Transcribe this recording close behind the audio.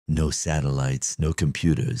No satellites, no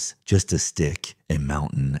computers, just a stick, a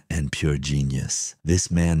mountain, and pure genius.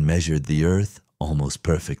 This man measured the earth almost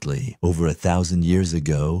perfectly. Over 1,000 years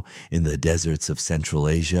ago, in the deserts of Central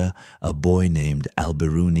Asia, a boy named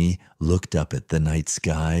Al-Biruni looked up at the night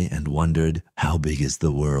sky and wondered, how big is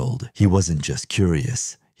the world? He wasn't just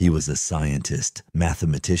curious. He was a scientist,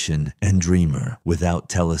 mathematician, and dreamer. Without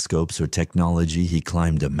telescopes or technology, he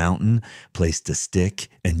climbed a mountain, placed a stick,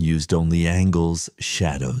 and used only angles,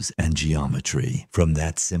 shadows, and geometry. From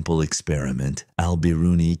that simple experiment,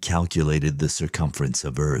 Al-Biruni calculated the circumference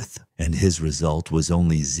of Earth, and his result was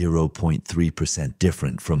only 0.3%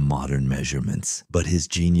 different from modern measurements. But his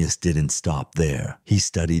genius didn't stop there. He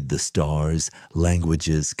studied the stars,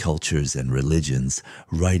 languages, cultures, and religions,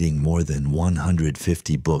 writing more than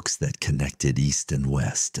 150 books that connected East and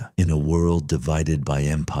West. In a world divided by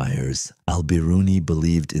empires, Al-Biruni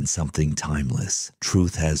believed in something timeless.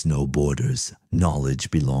 Truth has no borders. Knowledge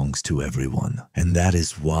belongs to everyone. And that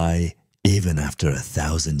is why, even after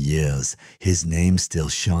 1,000 years, his name still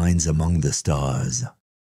shines among the stars.